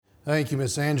Thank you,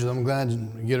 Miss Angela. I'm glad to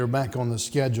get her back on the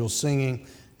schedule singing.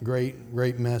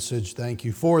 Great message. Thank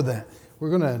you for that. We're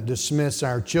going to dismiss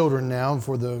our children now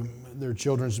for their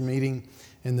children's meeting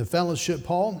in the fellowship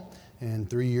hall, and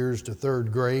 3 years to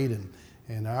third grade.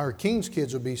 And our King's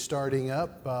kids will be starting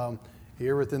up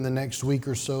here within the next week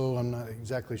or so. I'm not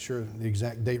exactly sure the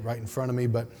exact date right in front of me,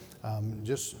 but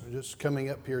just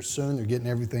coming up here soon. They're getting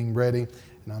everything ready,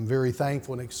 and I'm very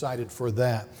thankful and excited for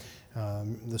that.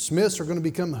 The Smiths are going to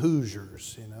become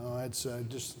Hoosiers. You know, it's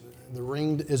just the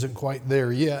ring isn't quite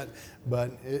there yet,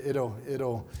 but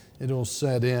it'll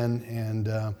set in.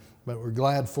 And but we're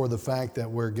glad for the fact that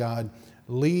where God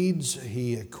leads,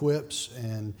 He equips,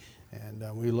 and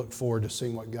we look forward to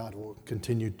seeing what God will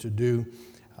continue to do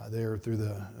there through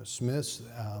the Smiths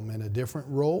in a different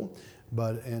role,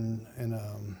 but in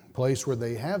a place where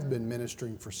they have been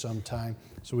ministering for some time.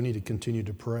 So we need to continue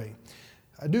to pray.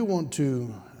 I do want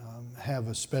to have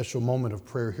a special moment of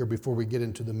prayer here before we get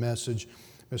into the message.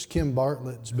 Miss Kim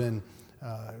Bartlett's been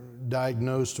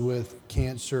diagnosed with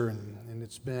cancer, and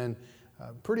it's been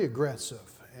pretty aggressive.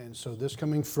 And so this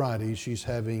coming Friday, she's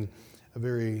having a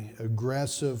very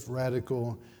aggressive,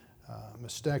 radical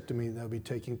mastectomy that will be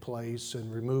taking place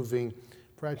and removing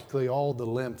practically all the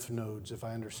lymph nodes, if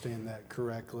I understand that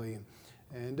correctly.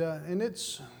 And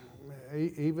it's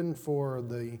even for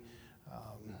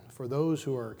those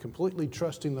who are completely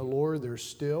trusting the Lord, there's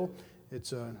still,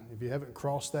 if you haven't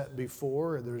crossed that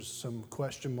before, there's some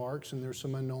question marks and there's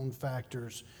some unknown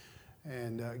factors.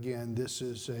 And again, this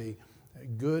is a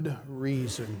good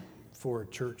reason for a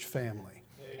church family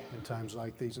in times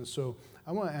like these. And so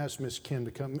I want to ask Miss Kim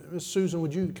to come. Miss Susan,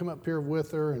 would you come up here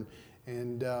with her?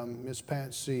 And Miss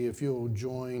Patsy, if you'll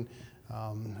join,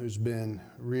 who's been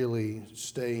really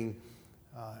staying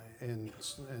in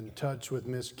touch with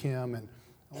Miss Kim. And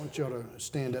I want y'all to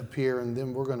stand up here, and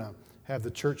then we're going to have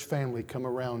the church family come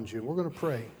around you. We're going to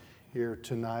pray here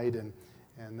tonight. And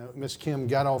Miss Kim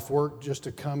got off work just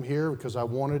to come here because I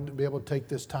wanted to be able to take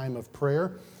this time of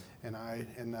prayer. And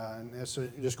so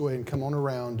just go ahead and come on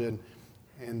around. And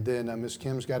then Miss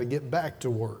Kim's got to get back to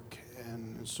work.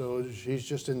 And so she's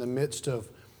just in the midst of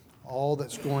all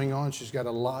that's going on. She's got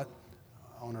a lot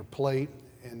on her plate.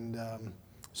 And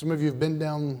some of you have been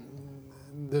down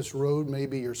this road,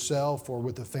 maybe yourself or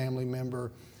with a family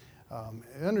member.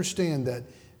 Understand that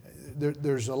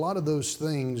there's a lot of those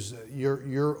things,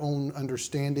 your own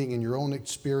understanding and your own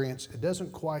experience, it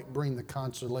doesn't quite bring the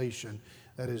consolation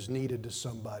that is needed to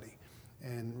somebody.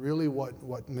 And really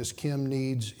what Miss Kim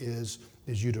needs is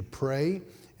you to pray,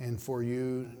 and for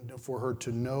her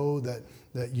to know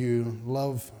that you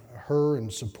love her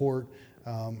and support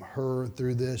her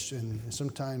through this. And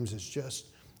sometimes it's just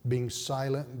being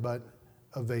silent but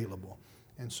available.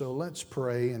 And so let's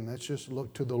pray, and let's just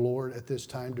look to the Lord at this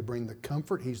time to bring the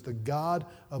comfort. He's the God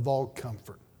of all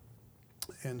comfort.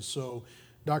 And so,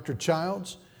 Dr.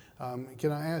 Childs,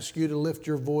 can I ask you to lift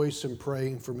your voice in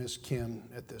praying for Miss Kim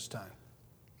at this time?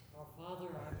 Our Father,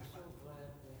 I'm so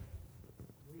glad that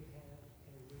we have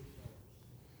a resource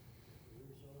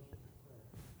of prayer.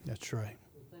 That's right.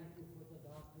 We thank you for the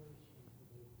doctors and for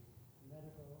the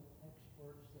medical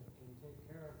experts that can take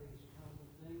care of these kind of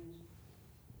things.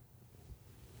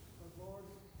 But Lord,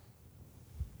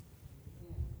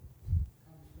 again, it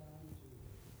comes down to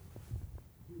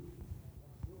you and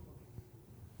what you're going to do.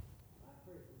 I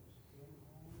pray for Miss Kim.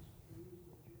 I ask, please,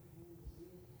 that your hand will be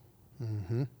in her.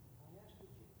 Mm-hmm. I ask that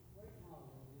you, right now,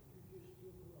 Lord, that you just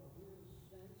give her a real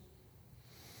sense of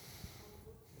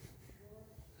comfort and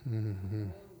assurance,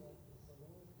 Mm-hmm. knowing that the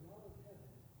Lord God of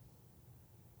heaven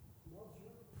loves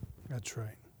her That's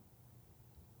right.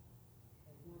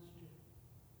 and wants to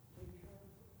take care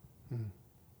of her. Mm.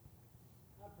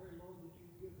 I pray, Lord, that you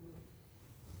give her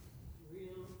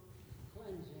real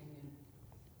cleansing and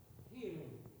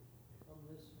healing from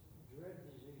this dread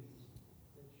disease,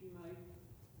 that she might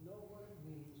know what it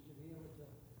means to be able to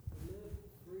live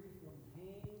free from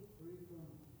pain, free from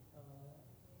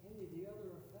any of the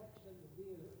other effects that would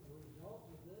be a result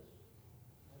of this.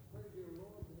 I pray, dear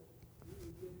Lord, that you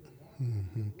would give the doctors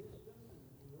Mm-hmm. the wisdom and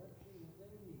the direction that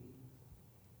they need.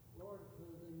 Lord,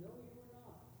 whether they know you or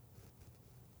not,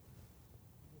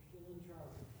 you're still in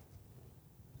charge.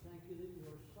 Thank you that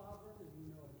you're sovereign and you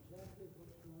know exactly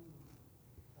what's going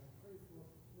on. I pray for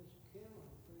Miss Kim. I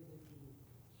pray that you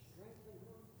strengthen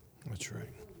her. That's right.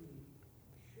 Give her the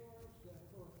assurance that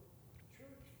her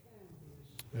church family is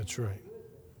That's standing right.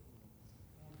 with her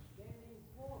and standing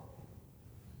for her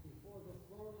before the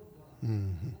throne of God.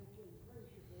 Mm-hmm. And to praise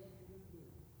you for what you're going to do.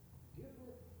 Give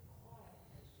her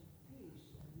quietness and peace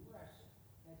and rest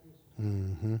at this time.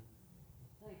 Mm-hmm.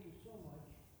 Thank you so much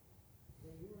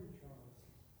that you're in charge,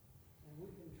 and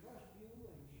we can trust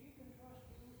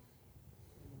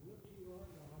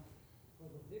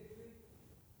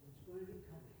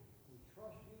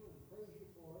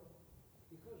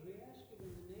because we ask it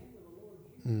in the name of the Lord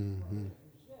Jesus Mm-hmm. Christ,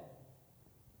 who said,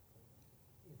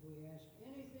 if we ask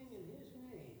anything in his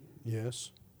name,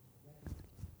 Yes. that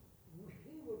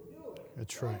he would do it.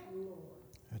 That's right. Thank you, Lord.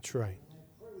 That's right. And I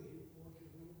praise you for what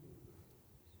you're going to do.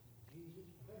 In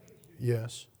Jesus' precious name,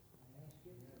 Yes. I ask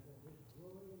it for his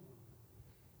glory and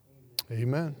honor.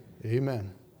 Amen.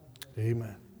 Amen. Amen.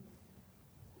 Amen.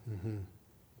 Mm-hmm.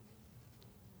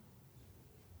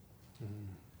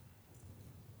 Mm-hmm.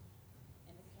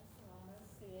 And the Castellano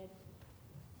said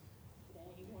that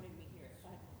he wanted me here at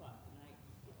 5 o'clock tonight.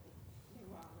 They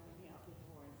were running out the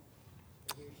door,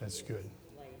 and here she That's is, good.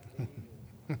 late.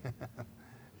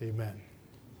 Amen.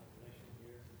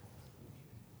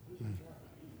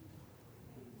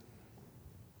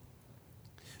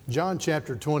 John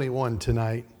chapter 21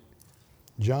 tonight.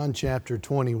 John chapter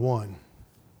 21.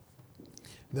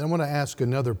 Then I want to ask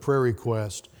another prayer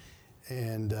request.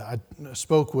 And I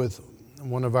spoke with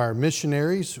one of our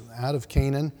missionaries out of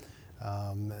Canaan.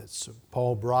 It's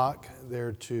Paul Brock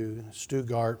there to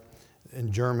Stuttgart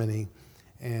in Germany.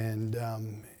 And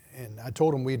I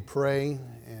told him we'd pray.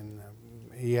 And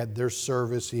he had their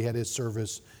service. He had his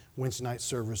service, Wednesday night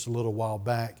service, a little while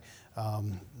back, a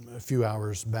few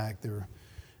hours back. They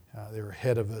were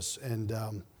ahead of us. And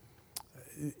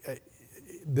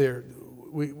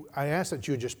I asked that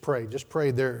you just pray. Just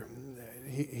pray there.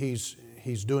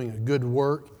 He's doing a good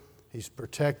work. He's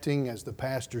protecting, as the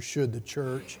pastor should, the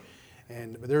church.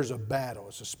 But there's a battle.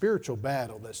 It's a spiritual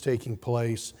battle that's taking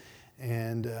place.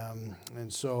 And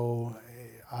so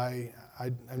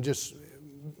I'm just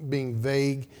being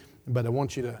vague, but I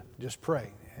want you to just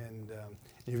pray. And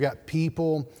you've got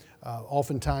people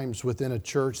oftentimes within a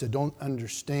church that don't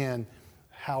understand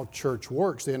how church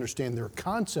works. They understand their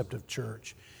concept of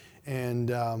church.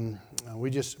 And we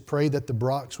just pray that the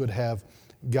Brocks would have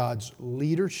God's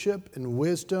leadership and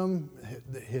wisdom,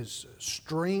 His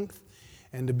strength,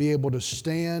 and to be able to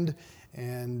stand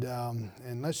and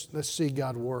let's see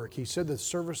God work. He said the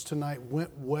service tonight went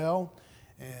well,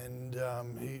 and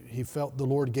he felt the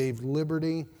Lord gave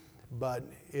liberty, but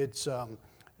it's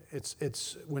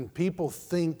when people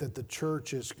think that the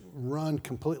church is run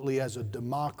completely as a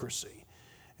democracy,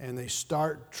 and they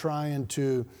start trying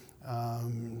to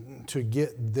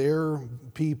get their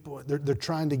people, they're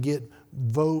trying to get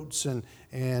votes and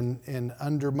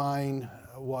undermine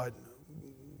what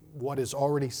is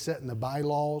already set in the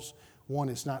bylaws. One,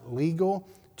 it's not legal.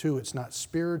 Two, it's not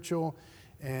spiritual.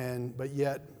 But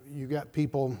yet you got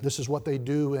people, this is what they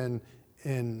do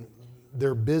in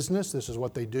their business. This is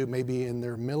what they do maybe in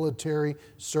their military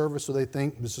service. So they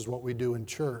think this is what we do in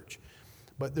church.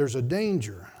 But there's a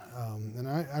danger. And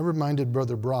I reminded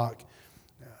Brother Brock,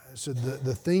 I said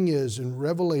the thing is, in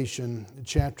Revelation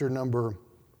chapter number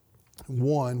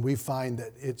 1, we find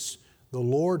that it's the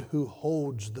Lord who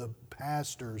holds the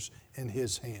pastors in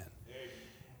His hand.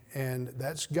 And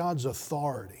that's God's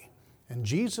authority. And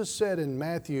Jesus said in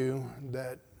Matthew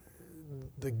that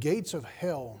the gates of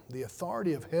hell, the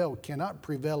authority of hell, cannot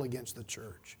prevail against the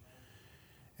church.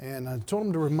 And I told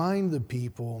him to remind the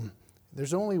people,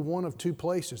 there's only one of two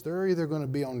places. They're either going to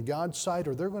be on God's side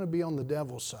or they're going to be on the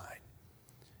devil's side.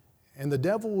 And the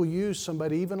devil will use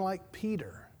somebody even like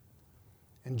Peter.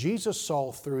 And Jesus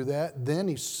saw through that. Then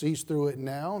he sees through it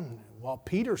now. While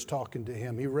Peter's talking to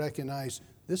him, he recognized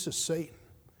this is Satan.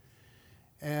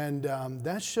 And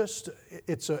that's just,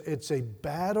 it's a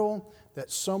battle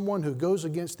that someone who goes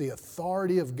against the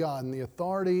authority of God and the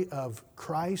authority of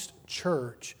Christ's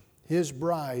church, His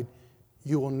bride,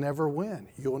 you will never win.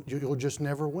 You'll just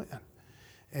never win.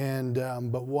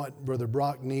 But what Brother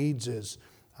Brock needs is,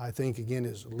 I think, again,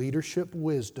 is leadership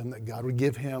wisdom, that God would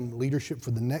give him leadership for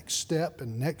the next step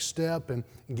and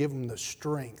give him the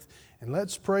strength. And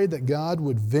let's pray that God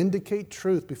would vindicate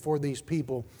truth before these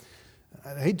people.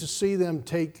 I hate to see them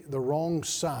take the wrong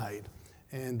side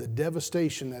and the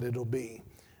devastation that it'll be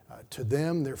to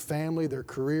them, their family, their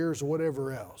careers,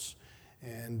 whatever else.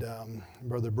 And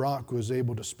Brother Brock was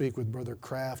able to speak with Brother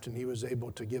Kraft, and he was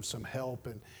able to give some help.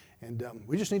 And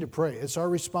we just need to pray. It's our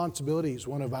responsibility. He's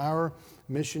one of our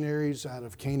missionaries out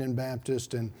of Canaan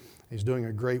Baptist, and he's doing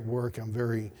a great work. I'm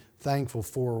very thankful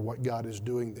for what God is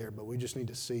doing there, but we just need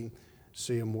to see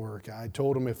him work. I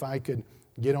told him if I could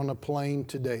get on a plane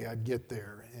today, I'd get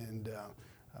there.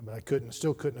 But I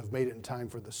still couldn't have made it in time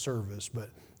for the service,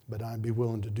 but I'd be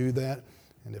willing to do that.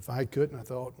 And if I couldn't, I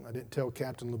thought, I didn't tell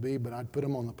Captain LeBee, but I'd put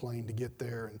him on the plane to get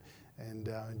there and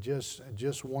just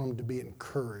want him to be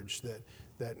encouraged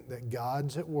that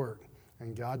God's at work.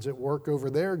 And God's at work over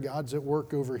there, God's at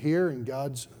work over here, and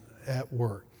God's at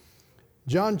work.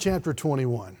 John chapter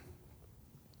 21,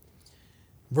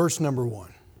 verse number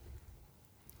 1.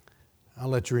 I'll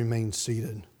let you remain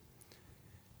seated.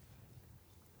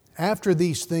 After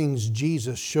these things,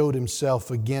 Jesus showed himself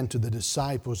again to the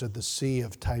disciples at the Sea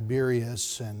of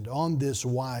Tiberias, and on this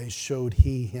wise showed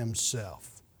he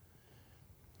himself.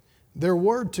 There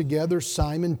were together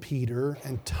Simon Peter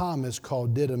and Thomas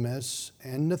called Didymus,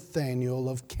 and Nathanael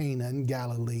of Cana in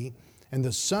Galilee, and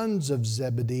the sons of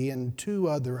Zebedee, and 2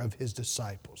 other of his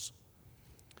disciples.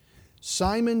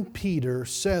 Simon Peter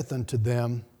saith unto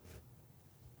them,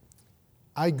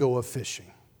 I go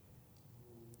a-fishing.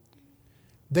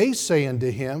 They say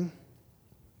unto him,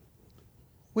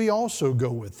 we also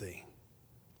go with thee.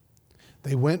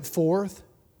 They went forth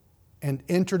and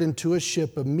entered into a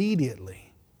ship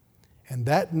immediately, and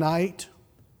that night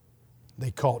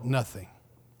they caught nothing.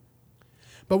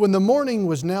 But when the morning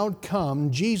was now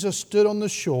come, Jesus stood on the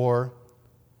shore,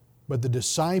 but the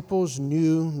disciples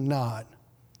knew not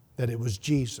that it was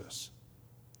Jesus.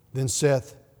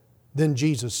 Then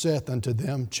Jesus saith unto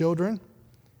them, Children,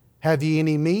 have ye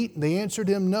any meat? They answered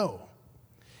him, No.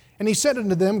 And he said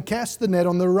unto them, Cast the net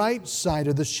on the right side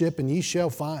of the ship, and ye shall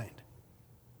find.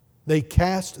 They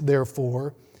cast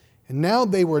therefore, and now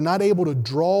they were not able to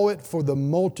draw it for the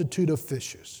multitude of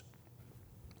fishes.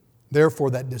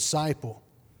 Therefore that disciple,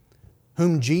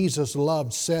 whom Jesus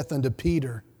loved, saith unto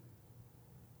Peter,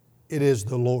 It is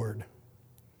the Lord.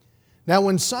 Now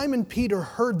when Simon Peter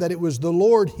heard that it was the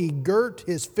Lord, he girt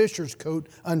his fisher's coat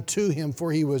unto him,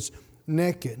 for he was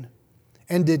naked,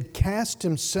 and did cast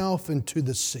himself into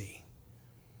the sea.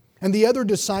 And the other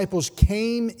disciples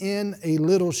came in a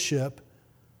little ship,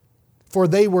 for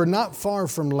they were not far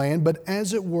from land, but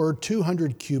as it were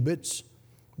 200 cubits,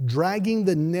 dragging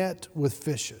the net with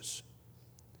fishes.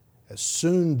 As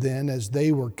soon then as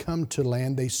they were come to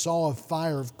land, they saw a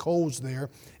fire of coals there,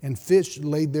 and fish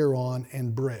laid thereon,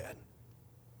 and bread.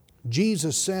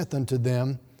 Jesus saith unto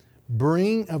them,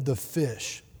 Bring of the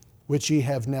fish which ye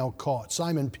have now caught.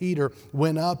 Simon Peter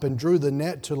went up and drew the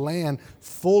net to land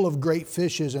full of great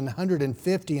fishes,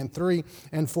 153,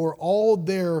 and for all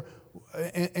there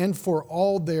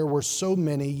were so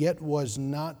many, yet was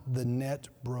not the net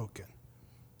broken.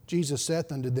 Jesus saith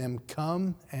unto them,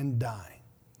 Come and dine.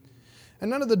 And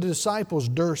none of the disciples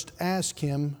durst ask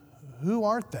him, Who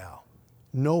art thou?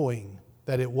 Knowing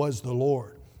that it was the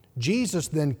Lord. Jesus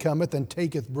then cometh and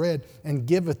taketh bread and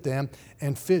giveth them,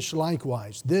 and fish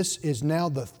likewise. This is now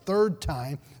the 3rd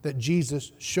time that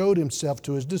Jesus showed himself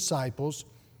to his disciples.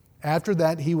 After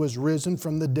that he was risen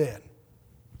from the dead.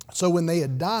 So when they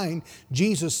had dined,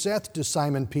 Jesus saith to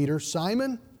Simon Peter,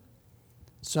 Simon,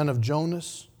 son of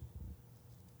Jonas,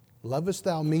 lovest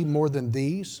thou me more than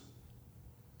these?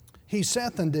 He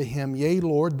saith unto him, Yea,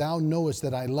 Lord, thou knowest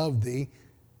that I love thee.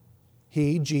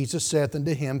 He, Jesus, saith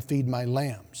unto him, Feed my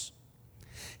lambs.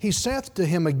 He saith to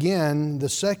him again the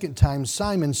 2nd time,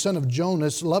 Simon, son of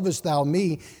Jonas, lovest thou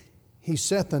me? He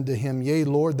saith unto him, Yea,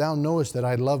 Lord, thou knowest that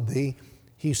I love thee.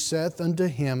 He saith unto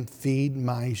him, Feed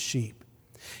my sheep.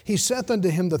 He saith unto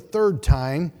him the 3rd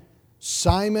time,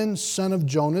 Simon, son of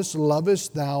Jonas,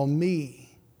 lovest thou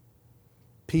me?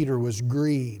 Peter was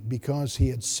grieved because he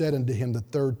had said unto him the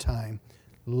 3rd time,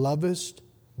 Lovest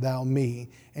thou me?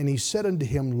 And he said unto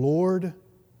him, Lord,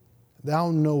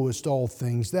 thou knowest all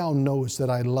things. Thou knowest that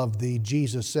I love thee.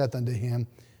 Jesus saith unto him,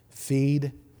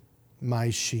 Feed my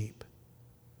sheep.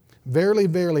 Verily,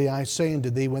 verily, I say unto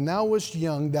thee, when thou wast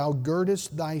young, thou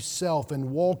girdest thyself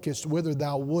and walkest whither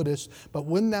thou wouldest. But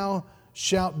when thou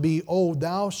shalt be old,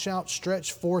 thou shalt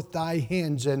stretch forth thy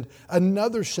hands, and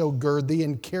another shall gird thee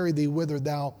and carry thee whither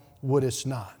thou wouldest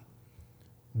not.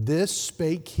 This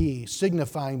spake he,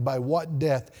 signifying by what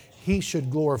death he should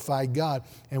glorify God.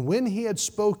 And when he had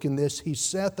spoken this, he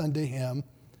saith unto him,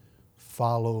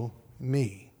 Follow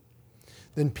me.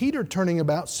 Then Peter, turning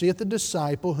about, seeth the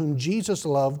disciple whom Jesus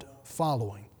loved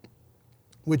following,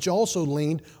 which also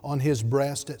leaned on his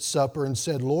breast at supper, and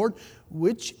said, Lord,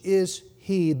 which is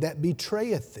he that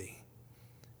betrayeth thee?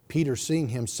 Peter, seeing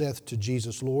him, saith to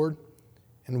Jesus, Lord,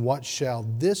 and what shall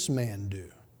this man do?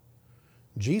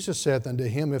 Jesus saith unto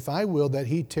him, If I will that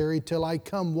he tarry till I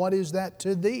come, what is that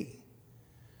to thee?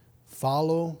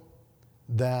 Follow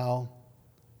thou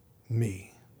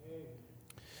me.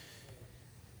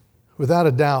 Without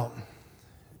a doubt,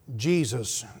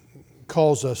 Jesus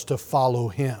calls us to follow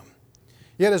him.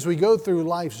 Yet as we go through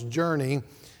life's journey,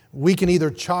 we can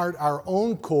either chart our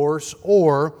own course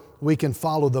or we can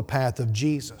follow the path of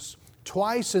Jesus.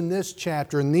 Twice in this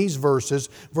chapter, in these verses,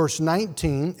 verse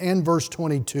 19 and verse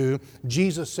 22,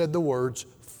 Jesus said the words,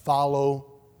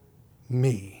 Follow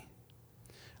me.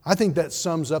 I think that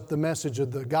sums up the message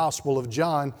of the Gospel of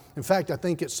John. In fact, I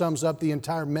think it sums up the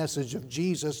entire message of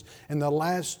Jesus in the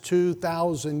last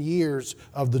 2,000 years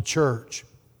of the church.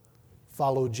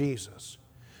 follow Jesus.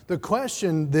 The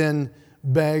question then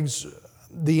begs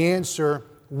the answer,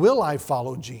 will I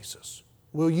follow Jesus?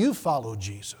 Will you follow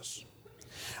Jesus?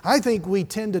 I think we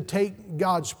tend to take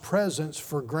God's presence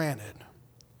for granted.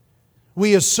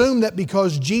 We assume that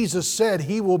because Jesus said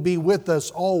He will be with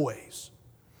us always.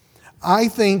 I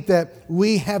think that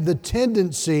we have the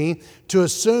tendency to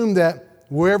assume that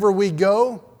wherever we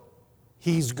go,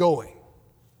 He's going.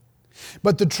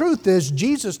 But the truth is,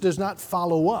 Jesus does not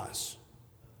follow us.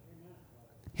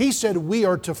 He said we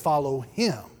are to follow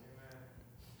Him.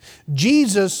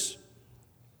 Jesus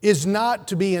is not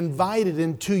to be invited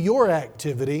into your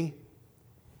activity.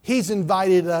 He's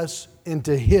invited us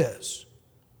into His.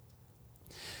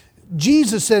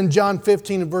 Jesus said in John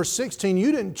 15 and verse 16,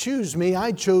 you didn't choose me,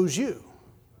 I chose you.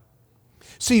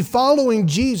 See, following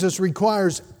Jesus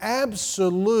requires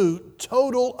absolute,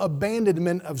 total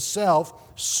abandonment of self,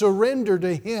 surrender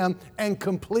to Him, and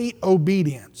complete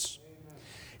obedience.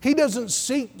 He doesn't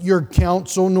seek your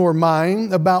counsel nor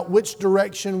mine about which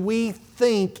direction we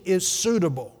think is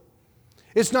suitable.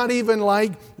 It's not even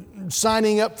like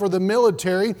signing up for the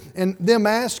military and them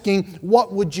asking,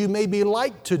 what would you maybe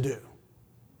like to do?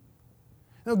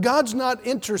 Now, God's not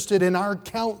interested in our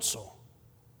counsel.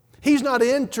 He's not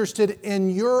interested in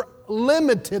your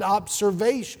limited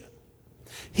observation.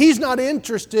 He's not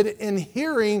interested in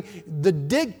hearing the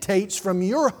dictates from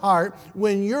your heart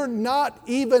when you're not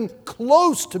even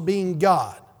close to being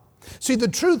God. See, the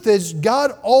truth is,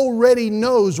 God already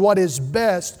knows what is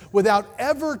best without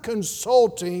ever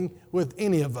consulting with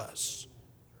any of us.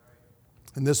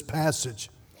 In this passage,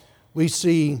 we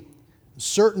see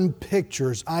certain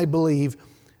pictures, I believe,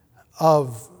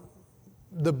 of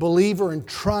the believer in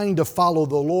trying to follow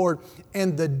the Lord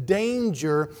and the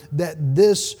danger that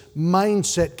this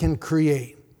mindset can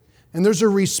create. And there's a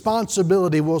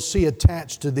responsibility we'll see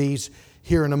attached to these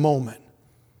here in a moment.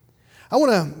 I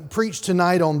want to preach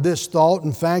tonight on this thought.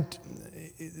 In fact,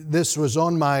 this was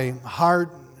on my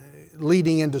heart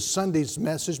leading into Sunday's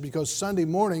message, because Sunday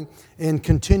morning, and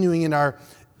continuing in our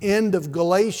end of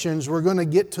Galatians, we're going to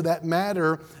get to that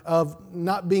matter of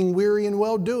not being weary in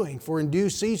well-doing. For in due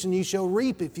season ye shall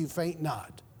reap if you faint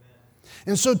not.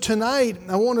 And so tonight,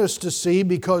 I want us to see,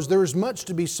 because there is much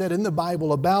to be said in the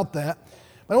Bible about that,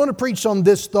 but I want to preach on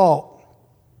this thought.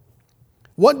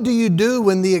 What do you do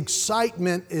when the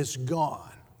excitement is gone?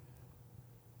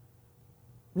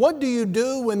 What do you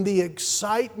do when the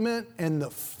excitement and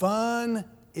the fun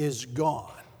is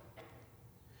gone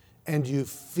and you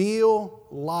feel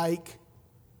like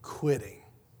quitting?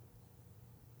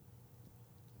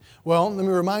 Well, let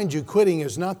me remind you, quitting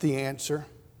is not the answer.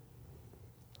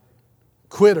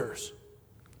 Quitters.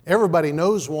 Everybody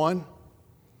knows one.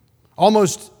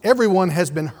 Almost everyone has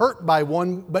been hurt by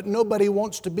one, but nobody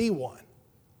wants to be one.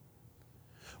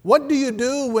 What do you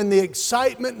do when the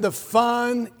excitement, the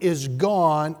fun is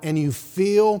gone and you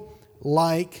feel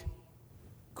like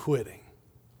quitting?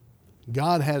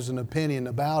 God has an opinion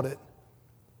about it,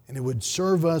 and it would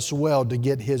serve us well to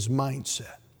get His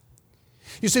mindset.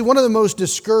 You see, one of the most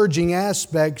discouraging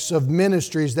aspects of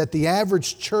ministry is that the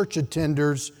average church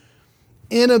attender's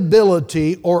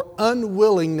inability or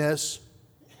unwillingness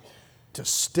to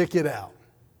stick it out.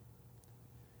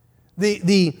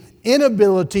 The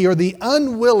inability or the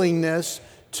unwillingness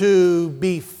to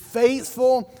be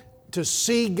faithful to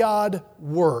see God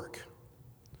work.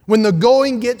 When the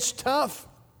going gets tough,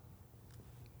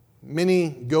 many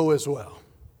go as well.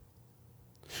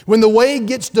 When the way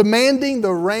gets demanding,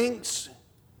 the ranks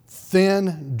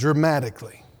thin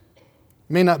dramatically.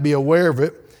 You may not be aware of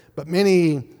it, but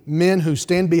many men who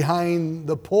stand behind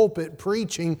the pulpit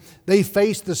preaching, they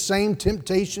face the same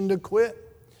temptation to quit.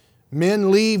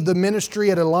 Men leave the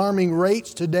ministry at alarming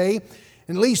rates today.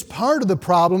 And at least part of the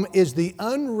problem is the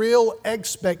unreal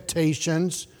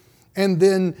expectations and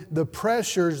then the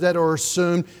pressures that are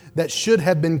assumed that should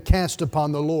have been cast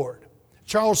upon the Lord.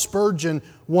 Charles Spurgeon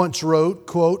once wrote,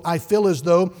 quote, I feel as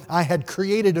though I had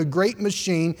created a great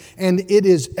machine and it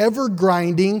is ever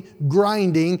grinding,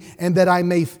 and that I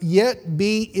may yet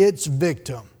be its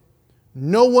victim.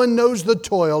 No one knows the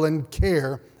toil and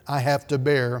care I have to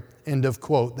bear. End of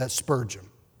quote. That's Spurgeon.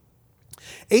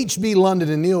 H.B. London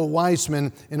and Neil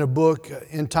Weissman, in a book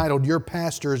entitled Your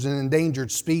Pastor is an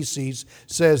Endangered Species,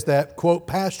 says that, quote,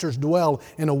 pastors dwell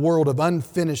in a world of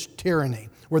unfinished tyranny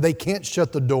where they can't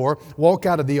shut the door, walk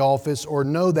out of the office, or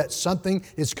know that something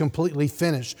is completely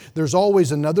finished. There's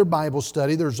always another Bible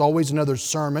study. There's always another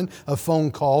sermon, a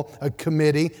phone call, a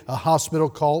committee, a hospital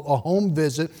call, a home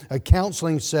visit, a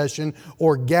counseling session,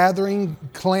 or gathering,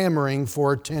 clamoring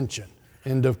for attention.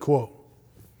 End of quote.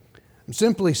 I'm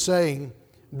simply saying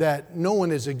that no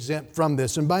one is exempt from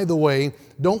this. And by the way,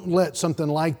 don't let something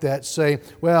like that say,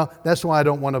 well, that's why I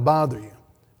don't want to bother you.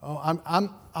 Oh,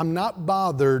 I'm not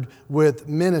bothered with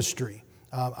ministry.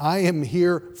 I am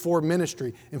here for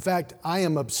ministry. In fact, I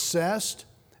am obsessed.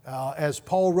 As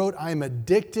Paul wrote, I am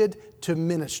addicted to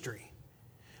ministry.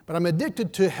 But I'm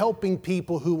addicted to helping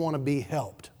people who want to be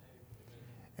helped.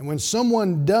 And when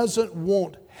someone doesn't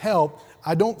want help,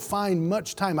 I don't find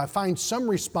much time. I find some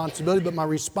responsibility, but my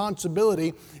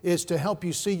responsibility is to help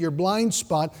you see your blind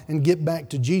spot and get back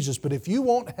to Jesus. But if you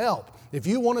want help, if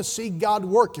you want to see God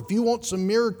work, if you want some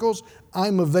miracles,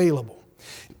 I'm available.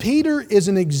 Peter is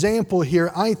an example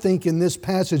here, I think, in this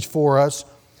passage for us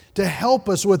to help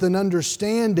us with an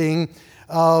understanding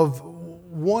of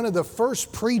one of the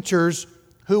first preachers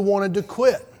who wanted to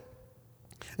quit.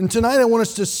 And tonight I want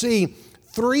us to see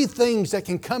 3 things that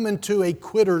can come into a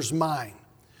quitter's mind.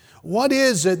 What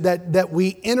is it that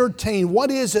we entertain?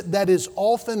 What is it that is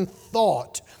often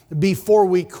thought before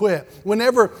we quit?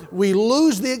 Whenever we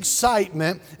lose the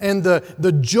excitement and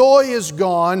the joy is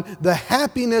gone, the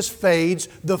happiness fades,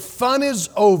 the fun is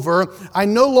over, I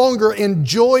no longer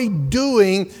enjoy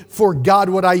doing for God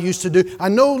what I used to do. I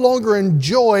no longer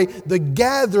enjoy the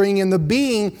gathering and the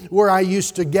being where I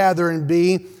used to gather and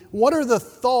be. What are the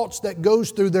thoughts that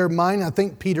goes through their mind? I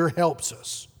think Peter helps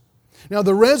us. Now,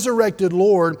 the resurrected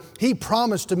Lord, He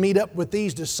promised to meet up with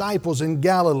these disciples in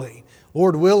Galilee.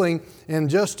 Lord willing, in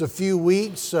just a few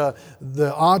weeks, the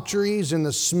Autreys and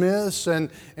the Smiths and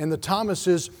the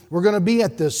Thomases, we're going to be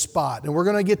at this spot. And we're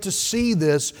going to get to see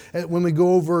this when we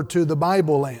go over to the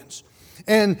Bible lands.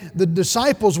 And the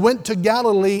disciples went to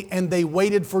Galilee and they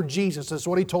waited for Jesus. That's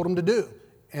what He told them to do.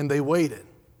 And they waited.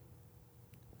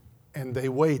 And they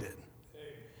waited.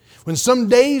 When some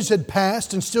days had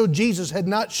passed and still Jesus had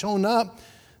not shown up,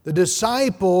 the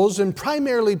disciples, and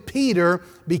primarily Peter,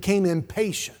 became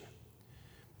impatient.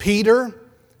 Peter,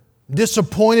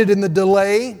 disappointed in the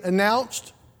delay,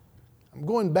 announced, I'm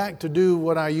going back to do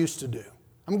what I used to do.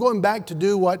 I'm going back to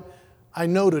do what I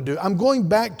know to do. I'm going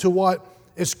back to what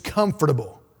is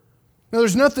comfortable. Now,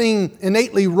 there's nothing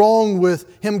innately wrong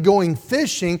with him going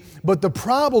fishing, but the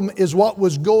problem is what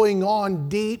was going on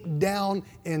deep down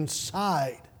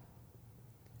inside.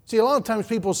 See, a lot of times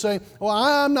people say, well,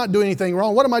 I'm not doing anything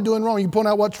wrong. What am I doing wrong? You point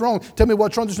out what's wrong. Tell me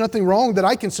what's wrong. There's nothing wrong that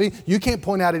I can see. You can't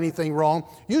point out anything wrong.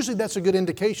 Usually that's a good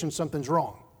indication something's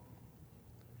wrong.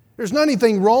 There's not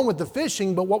anything wrong with the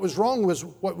fishing, but what was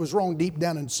wrong deep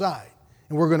down inside.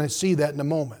 And we're going to see that in a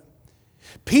moment.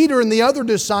 Peter and the other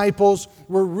disciples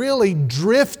were really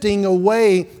drifting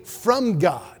away from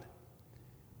God.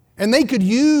 And they could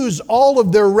use all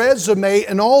of their resume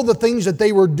and all the things that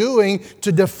they were doing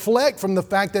to deflect from the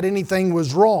fact that anything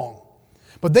was wrong.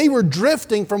 But they were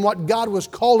drifting from what God was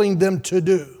calling them to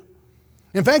do.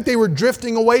 In fact, they were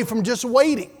drifting away from just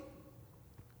waiting.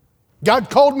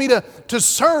 God called me to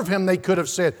serve Him, they could have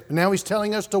said. But now He's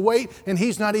telling us to wait, and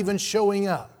He's not even showing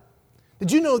up.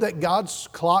 Did you know that God's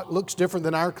clock looks different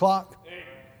than our clock?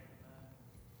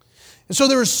 And so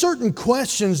there are certain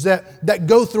questions that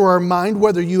go through our mind,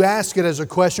 whether you ask it as a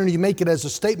question or you make it as a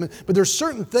statement. But there are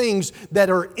certain things that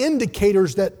are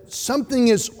indicators that something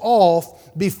is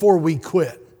off before we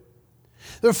quit.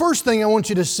 The first thing I want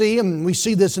you to see, and we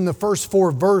see this in the first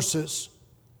 4 verses,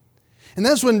 and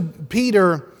that's when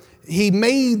Peter, he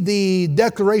made the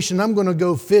declaration, I'm going to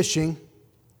go fishing.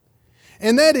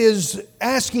 And that is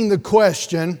asking the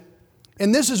question,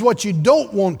 and this is what you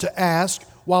don't want to ask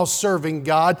while serving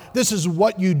God. This is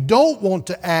what you don't want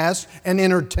to ask and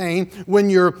entertain when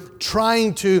you're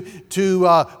trying to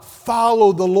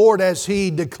follow the Lord as He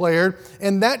declared.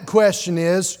 And that question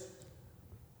is,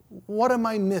 what am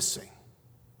I missing?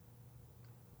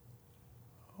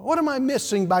 What am I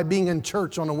missing by being in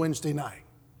church on a Wednesday night?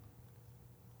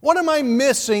 What am I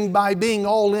missing by being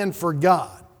all in for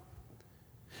God?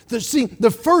 See,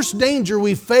 the first danger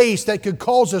we face that could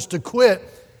cause us to quit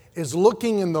is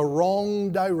looking in the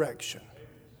wrong direction.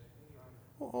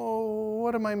 Oh,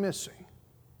 what am I missing?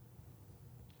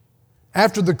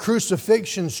 After the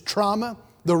crucifixion's trauma,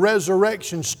 the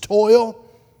resurrection's toil,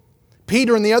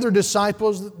 Peter and the other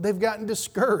disciples, they've gotten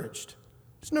discouraged.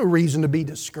 There's no reason to be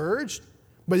discouraged.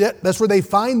 But yet, that's where they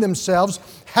find themselves,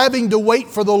 having to wait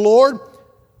for the Lord.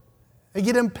 They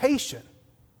get impatient.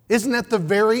 Isn't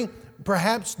that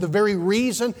perhaps the very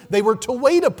reason they were to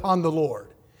wait upon the Lord?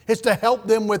 It's to help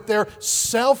them with their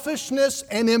selfishness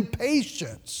and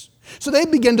impatience. So they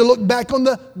begin to look back on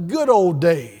the good old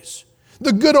days.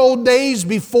 The good old days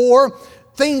before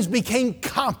things became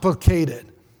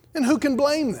complicated. And who can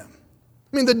blame them?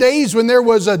 I mean, the days when there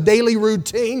was a daily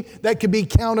routine that could be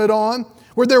counted on,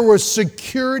 where there was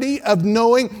security of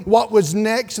knowing what was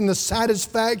next and the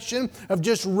satisfaction of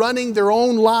just running their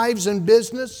own lives and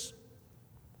business.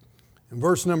 In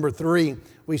verse number 3,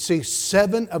 we see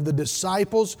 7 of the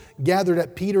disciples gathered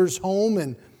at Peter's home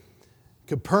in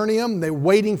Capernaum. They're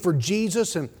waiting for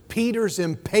Jesus, and Peter's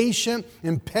impatient,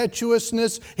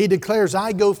 impetuousness. He declares,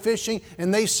 I go fishing,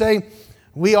 and they say,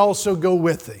 we also go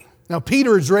with thee. Now,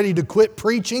 Peter is ready to quit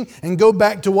preaching and go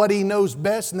back to what he knows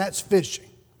best, and that's fishing.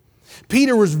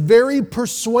 Peter was very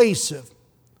persuasive,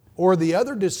 or the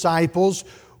other disciples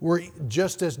were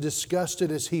just as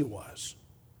disgusted as he was.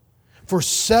 For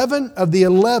 7 of the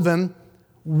 11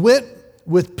 went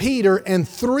with Peter, and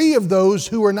 3 of those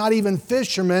who were not even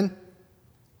fishermen,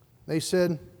 they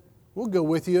said, we'll go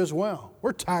with you as well.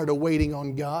 We're tired of waiting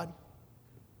on God.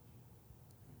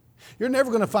 You're never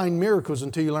going to find miracles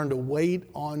until you learn to wait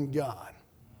on God.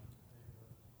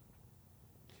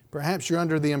 Perhaps you're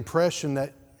under the impression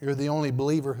that you're the only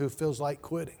believer who feels like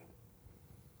quitting.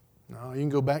 No, you can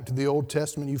go back to the Old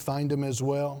Testament, you find them as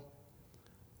well.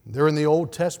 They're in the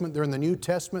Old Testament, they're in the New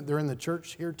Testament, they're in the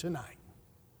church here tonight.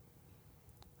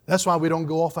 That's why we don't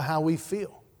go off of how we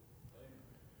feel.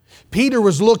 Peter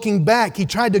was looking back. He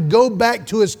tried to go back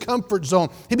to his comfort zone.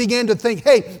 He began to think,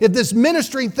 hey, if this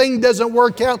ministry thing doesn't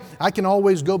work out, I can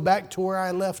always go back to where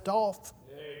I left off.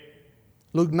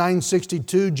 Luke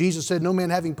 9:62, Jesus said, no man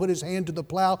having put his hand to the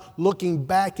plow, looking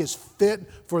back is fit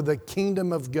for the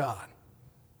kingdom of God.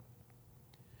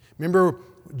 Remember,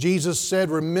 Jesus said,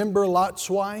 remember Lot's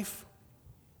wife?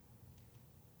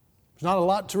 There's not a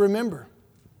lot to remember.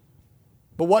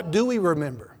 But what do we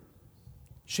remember?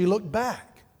 She looked back.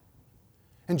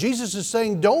 And Jesus is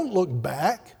saying, don't look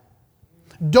back.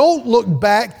 Don't look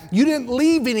back. You didn't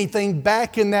leave anything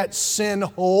back in that sin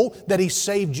hole that He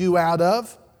saved you out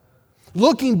of.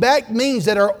 Looking back means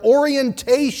that our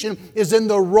orientation is in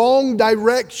the wrong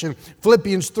direction.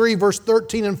 Philippians 3 verse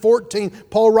 13 and 14,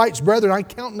 Paul writes, brethren, I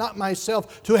count not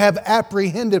myself to have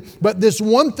apprehended, but this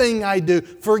one thing I do,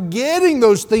 forgetting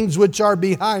those things which are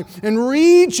behind and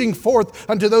reaching forth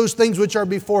unto those things which are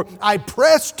before, I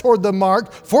press toward the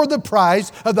mark for the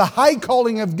prize of the high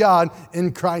calling of God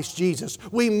in Christ Jesus.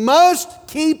 We must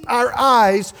keep our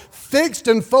eyes fixed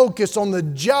and focused on the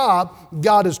job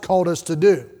God has called us to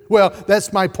do. Well,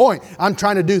 that's my point. I'm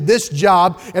trying to do this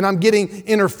job and I'm getting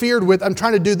interfered with. I'm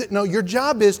trying to do that. No, your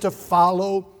job is to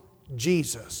follow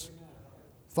Jesus.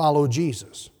 Follow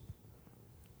Jesus.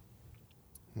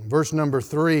 In verse number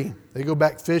 3, they go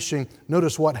back fishing.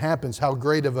 Notice what happens, how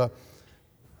great of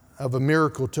a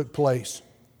miracle took place.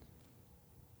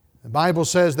 The Bible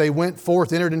says they went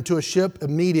forth, entered into a ship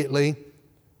immediately.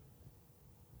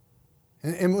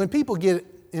 And when people get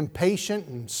impatient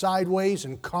and sideways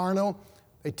and carnal,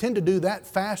 they tend to do that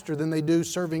faster than they do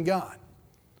serving God.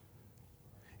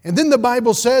 And then the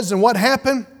Bible says, and what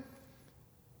happened?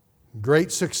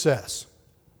 Great success.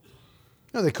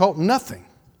 No, they caught nothing.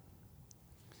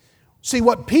 See,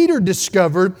 what Peter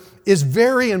discovered is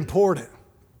very important.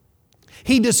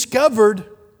 He discovered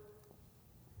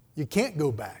you can't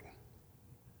go back.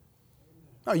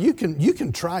 No, you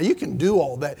can try, you can do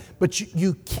all that, but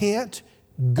you can't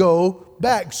go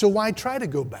back. So why try to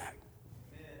go back?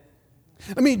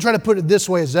 Let me try to put it this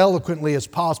way as eloquently as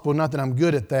possible. Not that I'm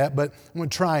good at that, but I'm going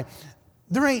to try.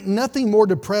 There ain't nothing more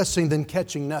depressing than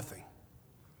catching nothing.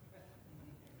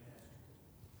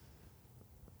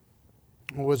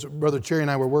 Brother Cherry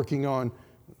and I were working on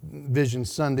Vision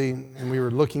Sunday, and we were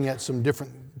looking at some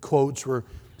different quotes, or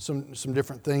some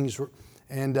different things,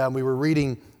 and we were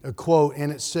reading a quote,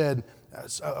 and it said,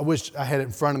 I wish I had it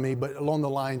in front of me, but along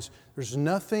the lines, there's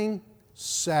nothing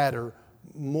sadder,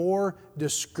 more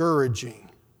discouraging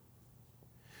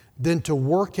than to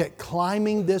work at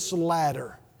climbing this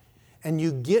ladder and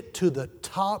you get to the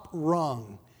top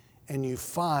rung and you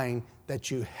find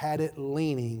that you had it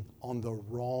leaning on the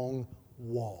wrong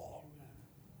wall.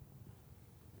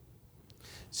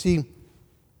 See,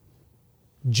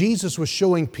 Jesus was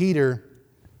showing Peter,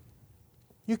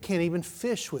 you can't even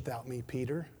fish without me,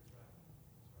 Peter.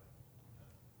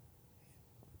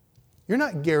 You're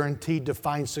not guaranteed to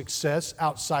find success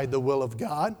outside the will of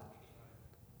God.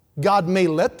 God may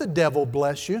let the devil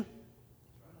bless you.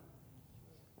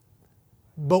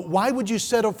 But why would you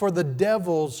settle for the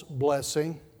devil's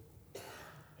blessing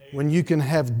when you can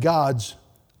have God's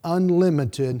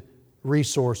unlimited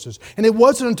resources? And it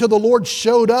wasn't until the Lord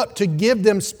showed up to give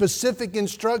them specific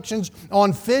instructions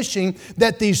on fishing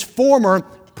that these former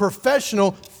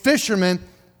professional fishermen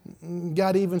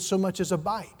got even so much as a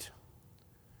bite.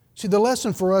 See, the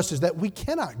lesson for us is that we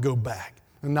cannot go back,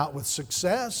 and not with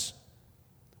success.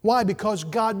 Why? Because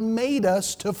God made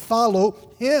us to follow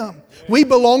Him. We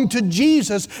belong to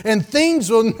Jesus, and things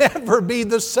will never be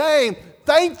the same.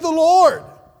 Thank the Lord.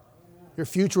 Your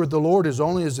future with the Lord is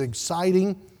only as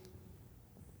exciting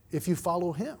if you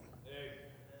follow Him.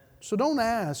 So don't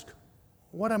ask,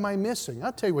 what am I missing?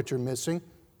 I'll tell you what you're missing.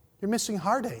 You're missing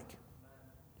heartache.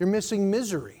 You're missing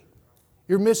misery.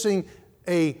 You're missing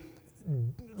a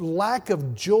lack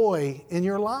of joy in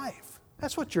your life.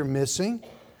 That's what you're missing.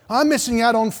 I'm missing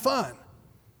out on fun.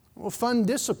 Well, fun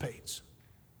dissipates.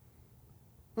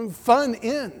 Fun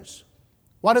ends.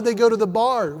 Why did they go to the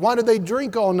bar? Why did they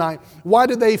drink all night? Why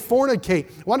did they fornicate?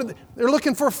 They're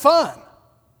looking for fun.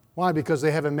 Why? Because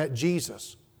they haven't met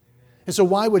Jesus. And so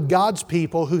why would God's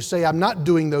people who say, I'm not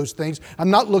doing those things, I'm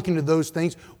not looking to those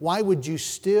things, why would you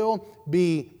still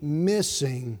be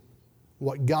missing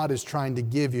what God is trying to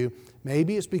give you?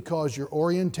 Maybe it's because your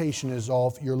orientation is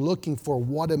off. You're looking for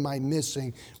what am I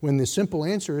missing, when the simple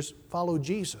answer is follow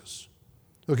Jesus.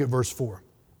 Look at verse 4.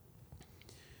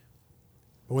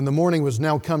 When the morning was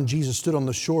now come, Jesus stood on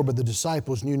the shore, but the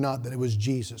disciples knew not that it was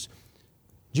Jesus.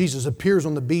 Jesus appears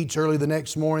on the beach early the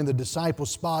next morning. The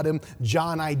disciples spot Him.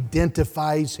 John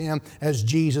identifies Him as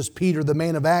Jesus. Peter, the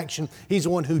man of action, he's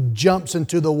the one who jumps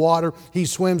into the water. He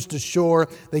swims to shore.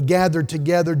 They gather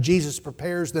together. Jesus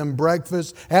prepares them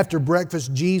breakfast. After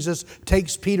breakfast, Jesus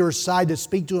takes Peter aside to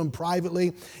speak to him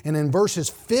privately. And in verses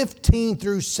 15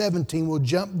 through 17, we'll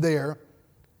jump there,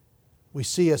 we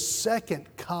see a second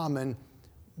common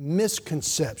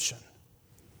misconception.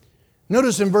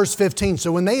 Notice in verse 15,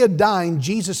 so when they had dined,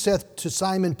 Jesus saith to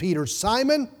Simon Peter,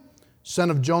 Simon,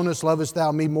 son of Jonas, lovest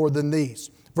thou me more than these?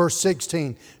 Verse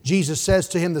 16, Jesus says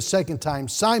to him the second time,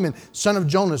 Simon, son of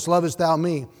Jonas, lovest thou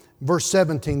me? Verse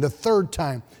 17, the third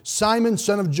time, Simon,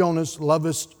 son of Jonas,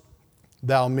 lovest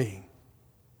thou me?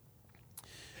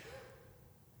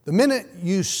 The minute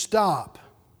you stop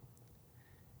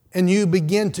and you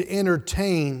begin to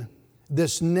entertain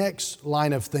this next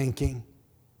line of thinking,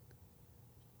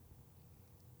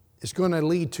 it's going to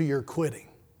lead to your quitting.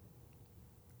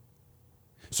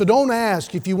 So don't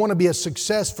ask if you want to be a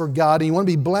success for God and you want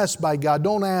to be blessed by God.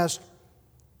 Don't ask,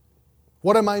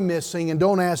 what am I missing? And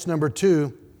don't ask, number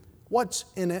two, what's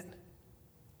in it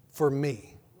for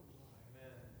me?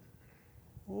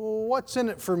 What's in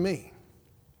it for me?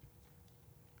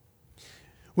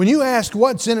 When you ask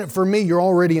what's in it for me, you're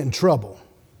already in trouble.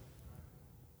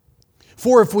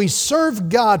 For if we serve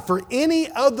God for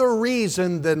any other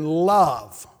reason than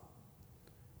love,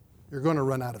 you're going to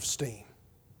run out of steam.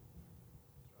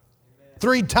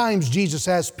 3 times Jesus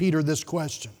asked Peter this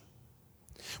question.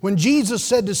 When Jesus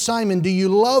said to Simon, do you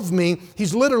love me?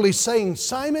 He's literally saying,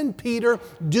 Simon Peter,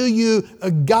 do you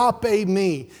agape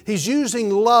me? He's using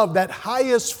love, that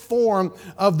highest form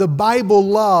of the Bible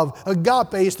love.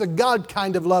 Agape is the God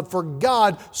kind of love. For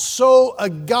God so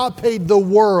agape the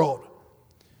world.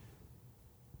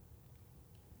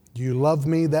 Do you love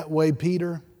me that way,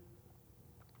 Peter?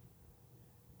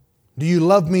 Do you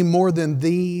love me more than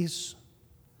these?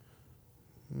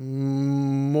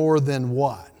 More than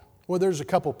what? Well, there's a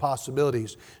couple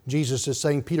possibilities. Jesus is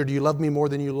saying, Peter, do you love me more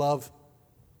than you love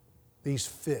these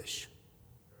fish?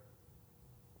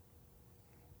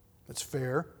 That's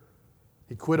fair.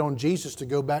 He quit on Jesus to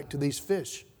go back to these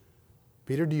fish.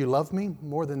 Peter, do you love me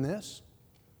more than this?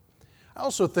 I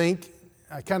also think,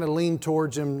 I kind of lean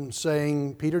towards him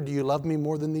saying, Peter, do you love me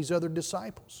more than these other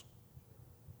disciples?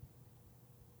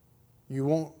 You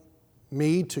want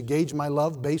me to gauge my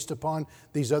love based upon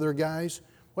these other guys?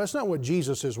 Well, that's not what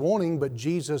Jesus is wanting, but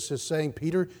Jesus is saying,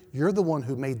 Peter, you're the one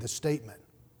who made the statement.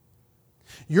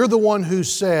 You're the one who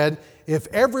said, if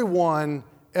everyone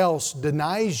else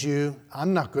denies you,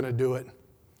 I'm not going to do it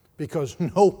because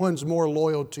no one's more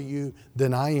loyal to you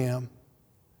than I am.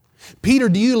 Peter,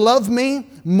 do you love me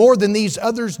more than these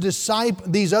other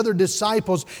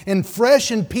disciples? And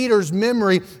fresh in Peter's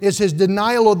memory is his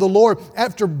denial of the Lord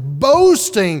after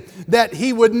boasting that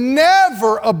he would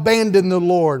never abandon the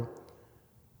Lord.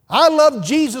 I love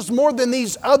Jesus more than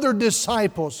these other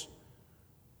disciples.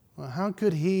 Well, how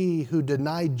could he who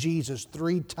denied Jesus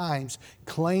 3 times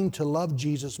claim to love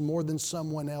Jesus more than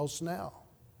someone else now?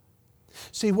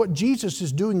 See, what Jesus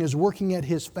is doing is working at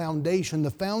his foundation.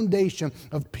 The foundation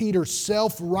of Peter's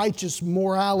self-righteous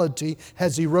morality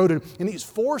has eroded, and he's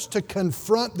forced to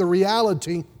confront the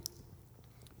reality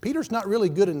Peter's not really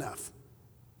good enough.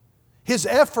 His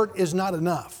effort is not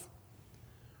enough.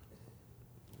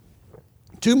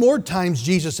 2 more times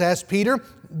Jesus asked Peter,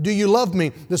 do you love me?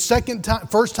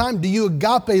 First time, do you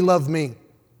agape love me?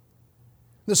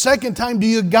 The second time, do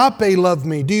you agape love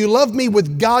me? Do you love me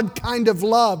with God kind of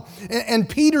love? And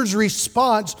Peter's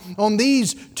response on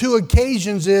these 2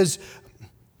 occasions is,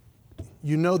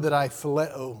 you know that I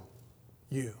phileo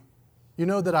you. You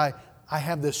know that I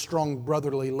have this strong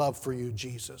brotherly love for you,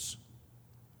 Jesus.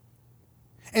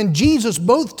 And Jesus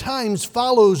both times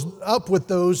follows up with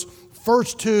those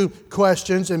first two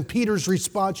questions, and Peter's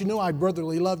response, you know I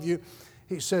brotherly love you.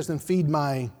 He says, then feed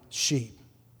my sheep.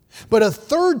 But a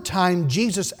third time,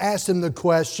 Jesus asked him the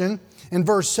question in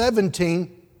verse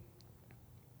 17.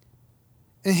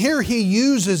 And here he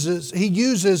uses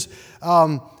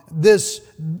this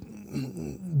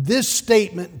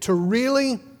statement to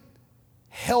really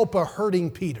help a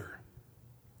hurting Peter.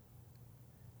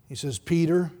 He says,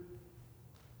 Peter,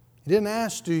 he didn't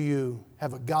ask, do you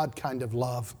have a God kind of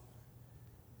love?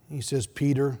 He says,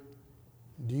 Peter,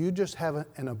 do you just have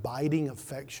an abiding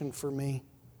affection for me?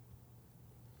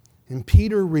 And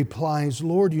Peter replies,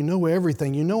 Lord, you know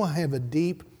everything. You know I have a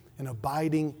deep and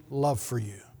abiding love for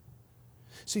you.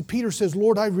 See, Peter says,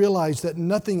 Lord, I realize that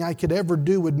nothing I could ever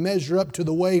do would measure up to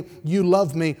the way you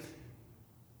love me,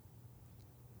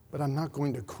 but I'm not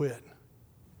going to quit.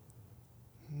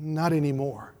 Not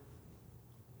anymore.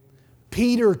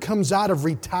 Peter comes out of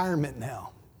retirement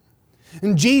now.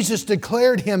 And Jesus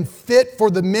declared him fit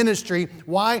for the ministry.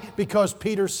 Why? Because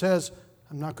Peter says,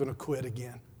 I'm not going to quit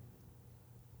again.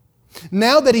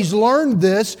 Now that he's learned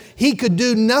this, he could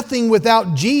do nothing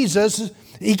without Jesus.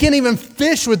 He can't even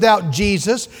fish without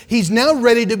Jesus. He's now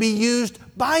ready to be used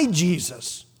by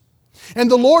Jesus.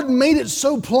 And the Lord made it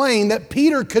so plain that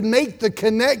Peter could make the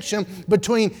connection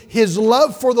between his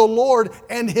love for the Lord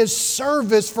and his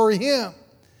service for Him.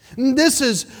 And this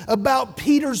is about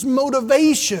Peter's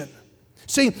motivation.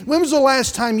 See, when was the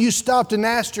last time you stopped and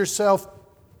asked yourself,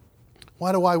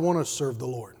 why do I want to serve the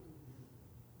Lord?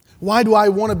 Why do I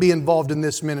want to be involved in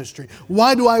this ministry?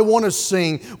 Why do I want to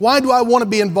sing? Why do I want to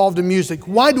be involved in music?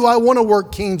 Why do I want to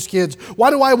work King's Kids?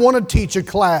 Why do I want to teach a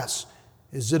class?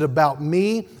 Is it about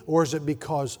me, or is it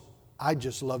because I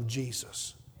just love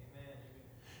Jesus? Amen.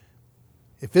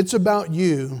 If it's about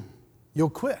you, you'll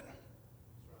quit.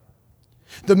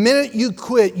 The minute you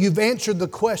quit, you've answered the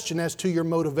question as to your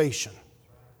motivation.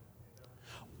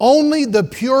 Only the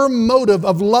pure motive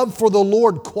of love for the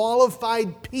Lord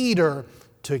qualified Peter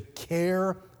to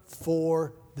care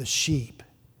for the sheep.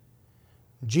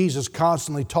 Jesus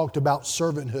constantly talked about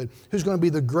servanthood. Who's going to be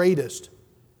the greatest?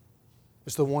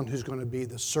 It's the one who's going to be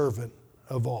the servant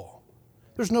of all.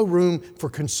 There's no room for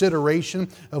consideration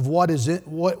of what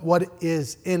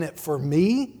is in it for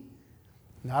me.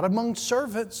 Not among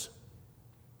servants.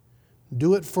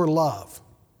 Do it for love.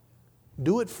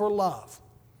 Do it for love.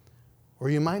 Or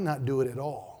you might not do it at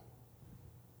all.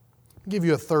 I'll give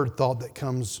you a third thought that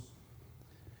comes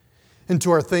into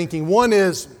our thinking. One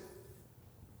is,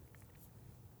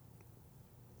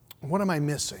 what am I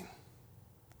missing?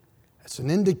 That's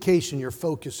an indication your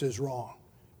focus is wrong.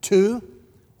 Two,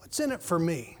 what's in it for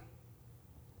me?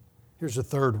 Here's a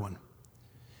third one.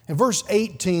 In verse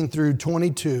 18 through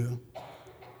 22,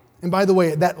 and by the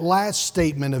way, that last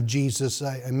statement of Jesus,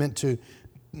 I meant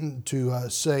to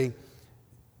say,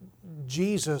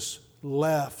 Jesus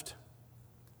left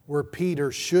where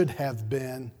Peter should have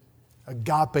been.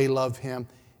 Agape loved him,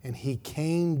 and he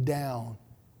came down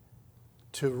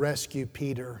to rescue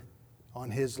Peter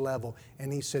on his level.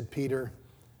 And he said, Peter,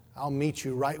 I'll meet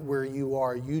you right where you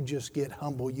are. You just get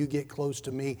humble. You get close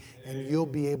to me, and you'll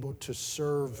be able to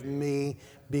serve me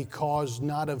because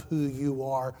not of who you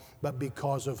are, but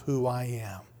because of who I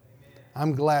am.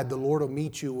 I'm glad the Lord will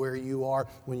meet you where you are.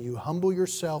 When you humble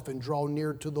yourself and draw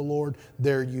near to the Lord,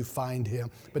 there you find Him.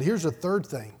 But here's a third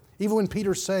thing. Even when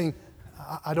Peter's saying,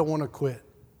 I don't want to quit.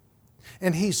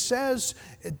 And he says,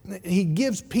 he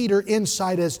gives Peter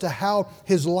insight as to how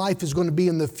his life is going to be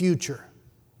in the future.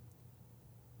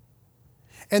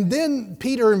 And then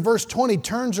Peter in verse 20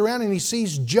 turns around and he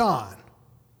sees John.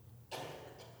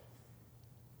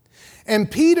 And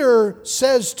Peter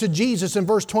says to Jesus in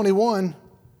verse 21,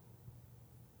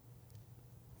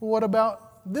 what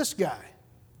about this guy?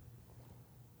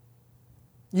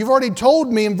 You've already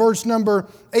told me in verse number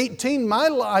 18, my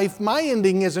life, my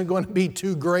ending isn't going to be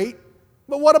too great.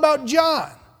 But what about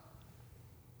John?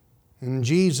 And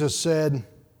Jesus said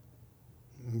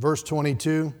in verse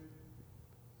 22,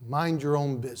 mind your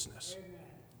own business.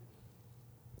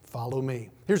 Follow me.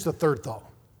 Here's the third thought.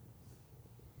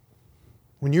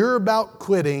 When you're about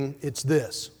quitting, it's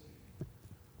this.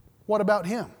 What about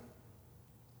him?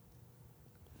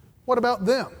 What about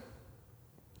them?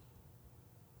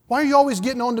 Why are you always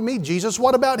getting on to me, Jesus?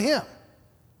 What about him?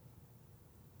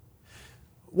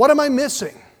 What am I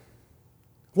missing?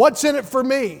 What's in it for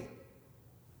me?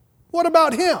 What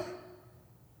about him?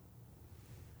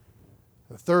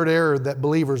 The third error that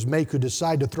believers make who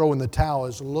decide to throw in the towel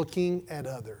is looking at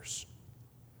others.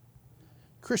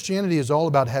 Christianity is all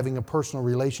about having a personal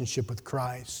relationship with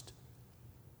Christ.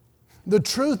 The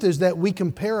truth is that we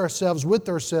compare ourselves with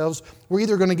ourselves. We're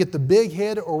either going to get the big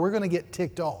head or we're going to get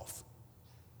ticked off.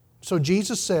 So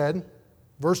Jesus said,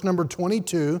 verse number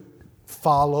 22,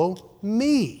 follow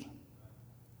me.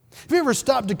 Have you ever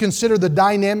stopped to consider the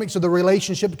dynamics of the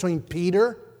relationship between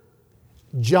Peter,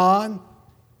 John,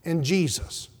 and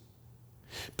Jesus?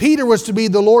 Peter was to be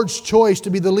the Lord's choice to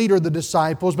be the leader of the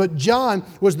disciples, but John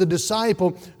was the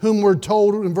disciple whom we're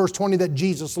told in verse 20 that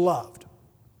Jesus loved.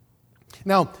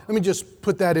 Now, let me just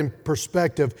put that in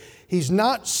perspective. He's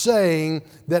not saying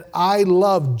that I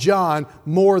love John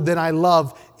more than I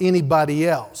love anybody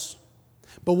else.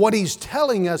 But what he's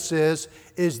telling us is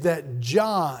that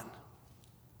John,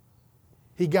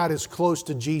 he got as close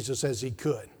to Jesus as he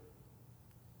could.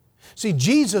 See,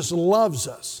 Jesus loves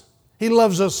us. He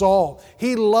loves us all.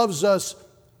 He loves us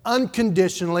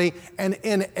unconditionally and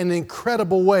in an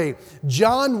incredible way.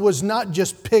 John was not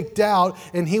just picked out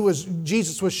and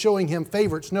Jesus was showing him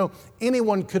favorites. No, any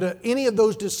of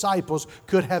those disciples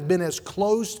could have been as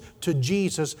close to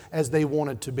Jesus as they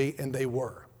wanted to be, and they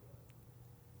were.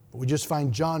 But we just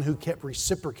find John who kept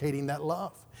reciprocating that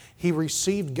love. He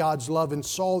received God's love and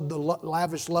saw the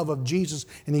lavish love of Jesus,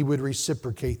 and he would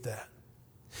reciprocate that.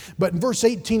 But in verse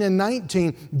 18 and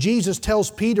 19, Jesus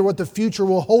tells Peter what the future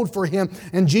will hold for him,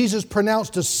 and Jesus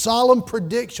pronounced a solemn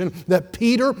prediction that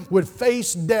Peter would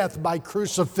face death by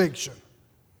crucifixion.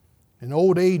 In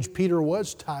old age, Peter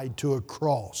was tied to a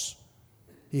cross.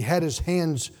 He had his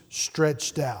hands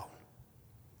stretched out.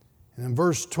 And in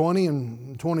verse 20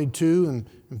 and 22, and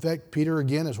in fact, Peter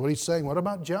again is what he's saying, what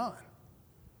about John?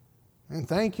 And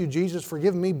thank you, Jesus, for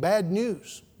giving me bad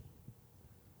news.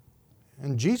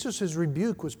 And Jesus'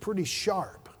 rebuke was pretty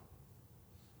sharp.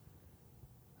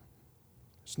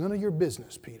 It's none of your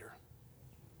business, Peter.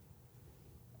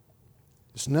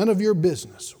 It's none of your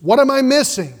business. What am I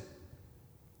missing?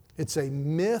 It's a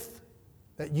myth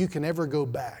that you can ever go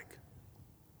back.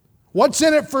 What's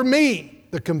in it for me?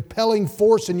 The compelling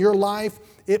force in your life,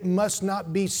 it must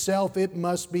not be self, it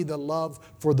must be the love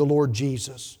for the Lord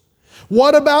Jesus.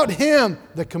 What about Him?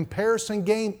 The comparison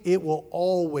game, it will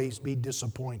always be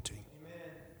disappointing.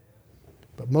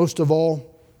 But most of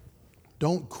all,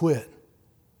 don't quit.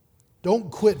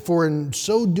 Don't quit, for in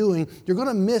so doing, you're going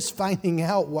to miss finding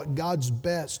out what God's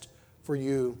best for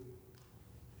you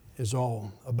is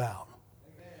all about.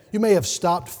 You may have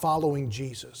stopped following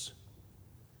Jesus,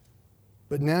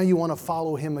 but now you want to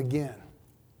follow Him again.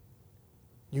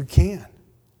 You can.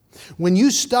 When you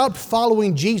stopped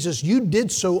following Jesus, you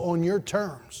did so on your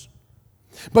terms.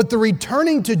 But the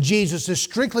returning to Jesus is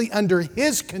strictly under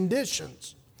His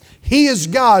conditions. He is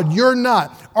God, you're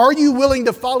not. Are you willing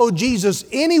to follow Jesus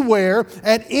anywhere,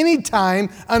 at any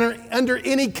time, under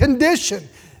any condition?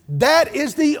 That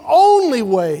is the only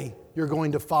way you're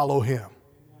going to follow Him.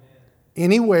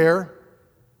 Anywhere,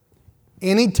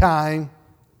 anytime,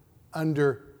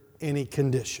 under any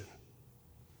condition.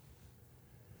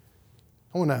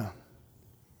 I want to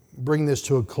bring this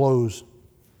to a close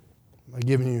by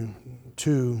giving you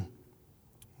two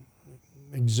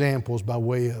examples by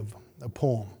way of a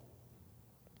poem.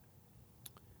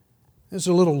 It's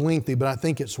a little lengthy, but I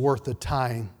think it's worth the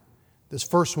time. This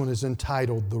first one is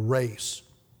entitled The Race.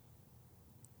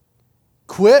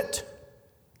 Quit.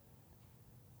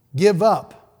 Give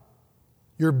up.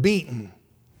 You're beaten.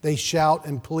 They shout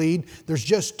and plead. There's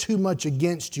just too much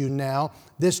against you now.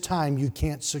 This time you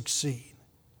can't succeed.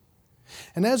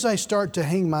 And as I start to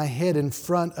hang my head in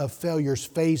front of failure's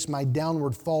face, my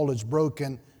downward fall is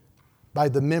broken by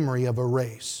the memory of a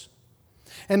race.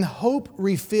 And hope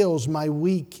refills my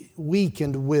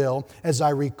weakened will as I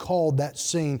recall that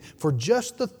scene. For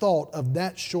just the thought of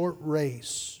that short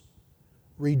race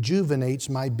rejuvenates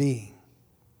my being.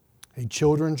 A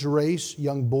children's race,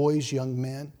 young boys, young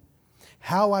men.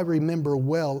 How I remember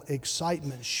well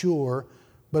excitement, sure,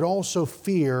 but also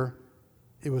fear,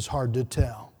 it was hard to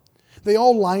tell. They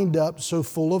all lined up so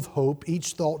full of hope,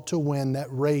 each thought to win that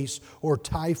race or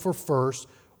tie for first,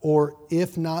 or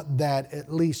if not that,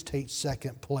 at least take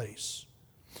second place.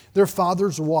 Their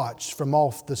fathers watched from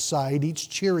off the side,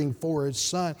 each cheering for his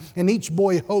son, and each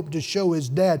boy hoped to show his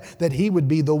dad that he would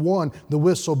be the one. The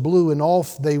whistle blew and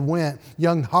off they went,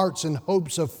 young hearts and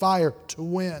hopes of fire to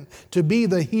win. To be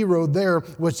the hero there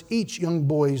was each young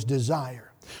boy's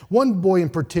desire. One boy in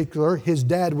particular, his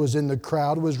dad was in the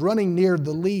crowd, was running near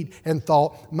the lead and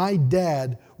thought, my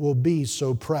dad will be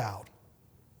so proud.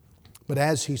 But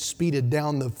as he speeded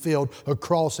down the field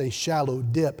across a shallow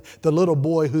dip, the little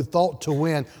boy who thought to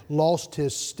win lost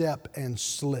his step and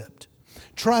slipped.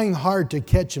 Trying hard to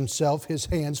catch himself, his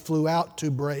hands flew out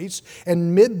to brace,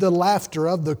 and mid the laughter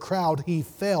of the crowd, he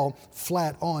fell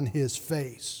flat on his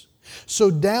face.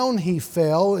 So down he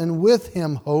fell, and with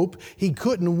him hope. He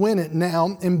couldn't win it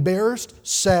now. Embarrassed,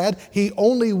 sad, he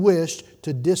only wished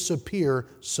to disappear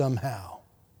somehow.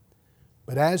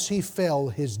 But as he fell,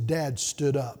 his dad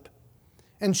stood up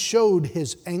and showed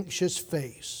his anxious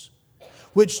face,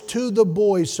 which to the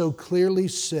boy so clearly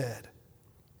said,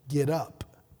 "Get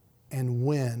up and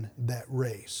win that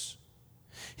race."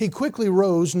 He quickly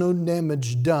rose, no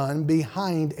damage done,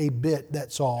 behind a bit,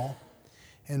 that's all,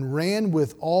 and ran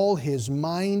with all his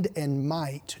mind and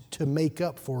might to make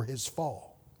up for his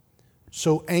fall.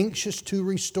 So anxious to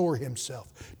restore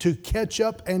himself, to catch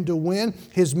up and to win,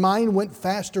 his mind went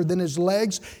faster than his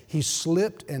legs. He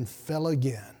slipped and fell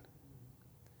again.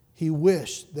 He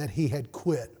wished that he had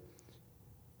quit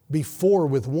before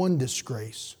with one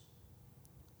disgrace.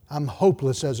 I'm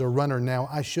hopeless as a runner now.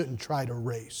 I shouldn't try to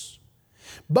race.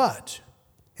 But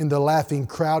in the laughing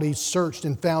crowd, he searched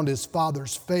and found his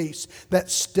father's face, that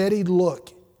steady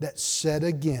look that said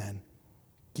again,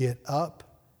 "Get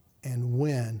up and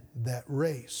win that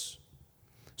race."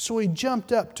 So he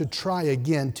jumped up to try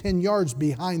again, 10 yards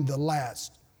behind the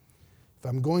last. If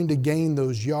I'm going to gain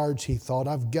those yards, he thought,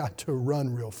 I've got to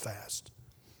run real fast,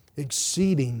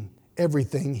 exceeding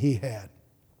everything he had.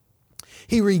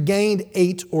 He regained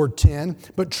 8 or 10,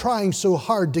 but trying so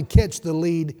hard to catch the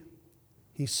lead,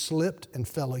 he slipped and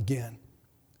fell again.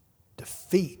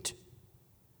 Defeat.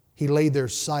 He lay there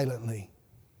silently.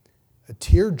 A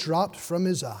tear dropped from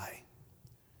his eye.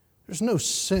 There's no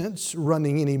sense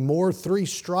running anymore. 3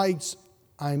 strikes,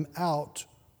 I'm out.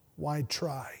 Why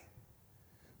try?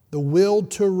 The will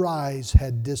to rise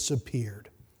had disappeared.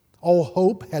 All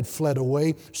hope had fled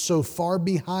away, so far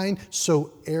behind,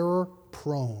 so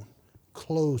error-prone,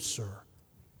 closer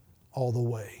all the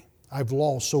way. I've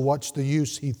lost, so what's the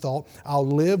use, he thought. I'll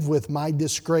live with my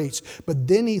disgrace. But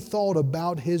then he thought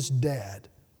about his dad,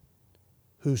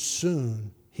 who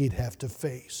soon he'd have to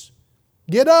face.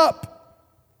 Get up!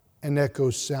 An echo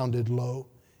sounded low.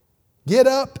 Get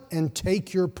up and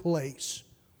take your place.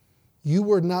 You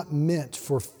were not meant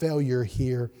for failure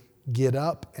here. Get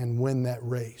up and win that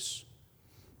race.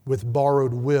 With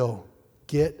borrowed will,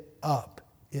 get up,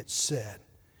 it said.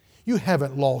 You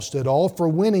haven't lost it all, for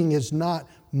winning is not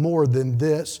more than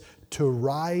this, to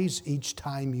rise each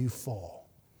time you fall.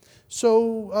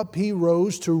 So up he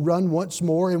rose to run once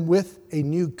more, and with a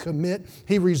new commit,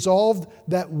 he resolved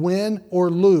that win or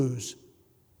lose,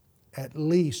 at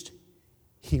least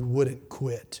he wouldn't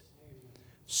quit.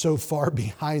 So far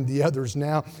behind the others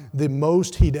now, the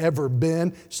most he'd ever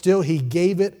been. Still, he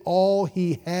gave it all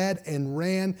he had and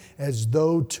ran as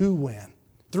though to win.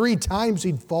 3 times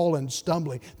he'd fallen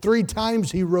stumbling. 3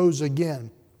 times he rose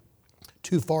again.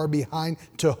 Too far behind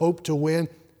to hope to win,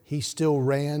 he still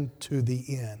ran to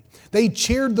the end. They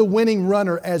cheered the winning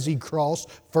runner as he crossed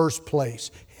first place,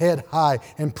 head high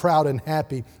and proud and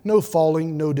happy. No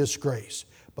falling, no disgrace.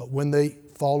 But when the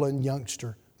fallen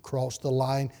youngster crossed the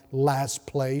line, last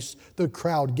place, the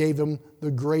crowd gave him the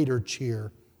greater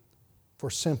cheer for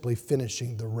simply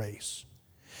finishing the race.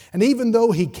 And even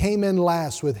though he came in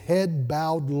last with head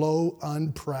bowed low,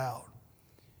 unproud,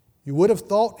 you would have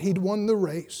thought he'd won the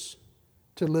race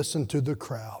to listen to the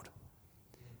crowd.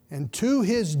 And to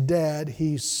his dad,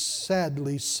 he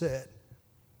sadly said,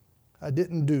 I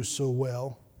didn't do so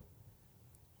well.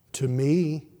 To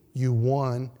me, you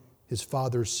won, his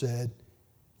father said.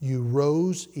 You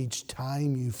rose each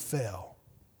time you fell.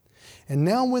 And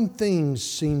now when things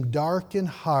seem dark and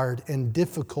hard and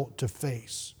difficult to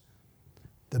face,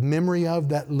 the memory of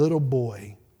that little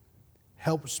boy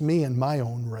helps me in my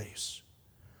own race.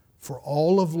 For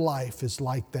all of life is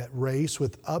like that race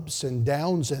with ups and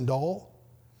downs and all.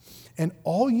 And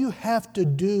all you have to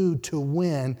do to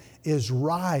win is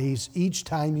rise each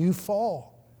time you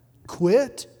fall.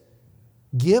 Quit,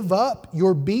 give up,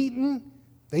 you're beaten.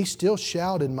 They still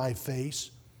shout in my face,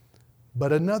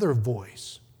 but another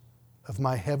voice of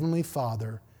my Heavenly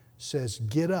Father says,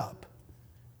 get up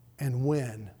and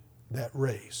win that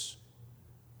race.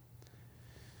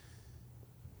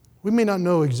 We may not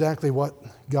know exactly what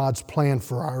God's plan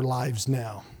for our lives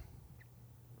now,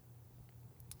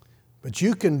 but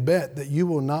you can bet that you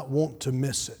will not want to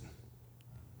miss it.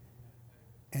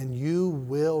 And you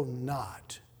will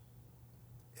not,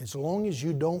 as long as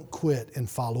you don't quit and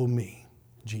follow me.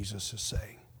 Jesus is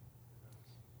saying.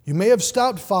 You may have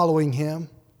stopped following him,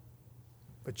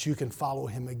 but you can follow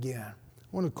him again. I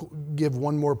want to give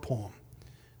one more poem.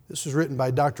 This was written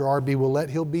by Dr. R.B. Willett.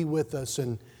 He'll be with us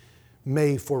in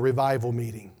May for revival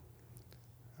meeting.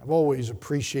 I've always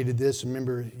appreciated this. I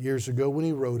remember years ago when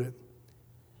he wrote it.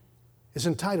 is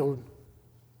entitled,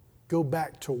 Go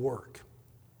Back to Work.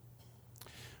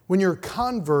 When your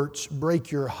converts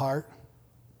break your heart,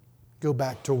 go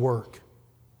back to work.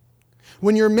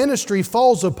 When your ministry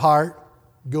falls apart,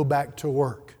 go back to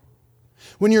work.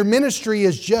 When your ministry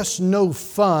is just no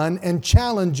fun and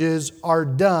challenges are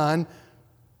done,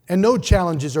 and no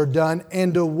challenges are done,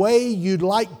 and the way you'd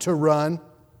like to run,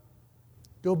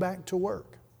 go back to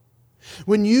work.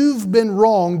 When you've been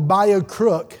wronged by a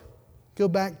crook, go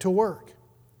back to work.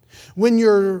 When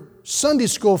your Sunday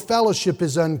school fellowship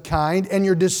is unkind and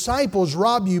your disciples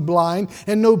rob you blind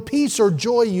and no peace or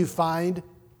joy you find,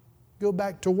 go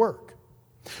back to work.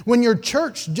 When your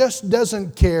church just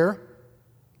doesn't care,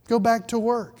 go back to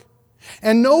work.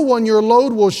 And no one your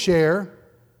load will share,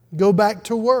 go back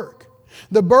to work.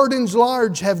 The burdens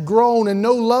large have grown and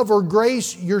no love or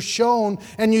grace you're shown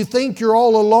and you think you're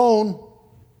all alone,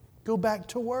 go back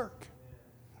to work.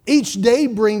 Each day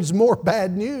brings more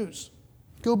bad news.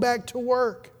 Go back to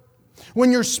work.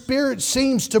 When your spirit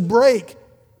seems to break,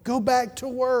 go back to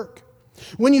work.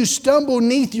 When you stumble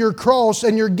neath your cross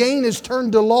and your gain is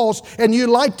turned to loss and you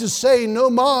like to say no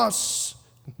mas,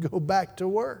 go back to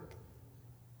work.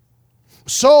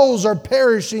 Souls are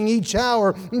perishing each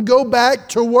hour. Go back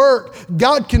to work.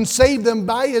 God can save them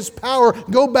by His power.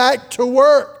 Go back to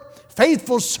work.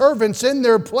 Faithful servants in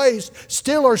their place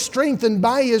still are strengthened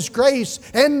by His grace,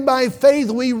 and by faith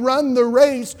we run the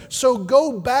race. So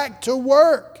go back to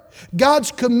work.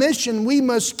 God's commission we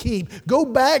must keep. Go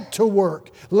back to work.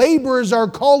 Laborers are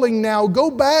calling now.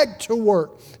 Go back to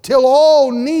work. Till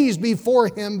all knees before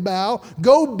Him bow,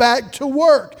 go back to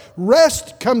work.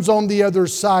 Rest comes on the other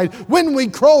side when we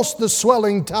cross the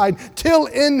swelling tide. Till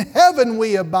in heaven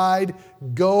we abide,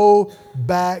 go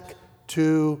back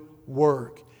to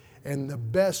work. And the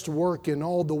best work in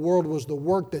all the world was the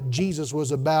work that Jesus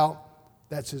was about.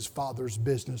 That's His Father's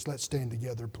business. Let's stand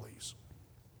together, please.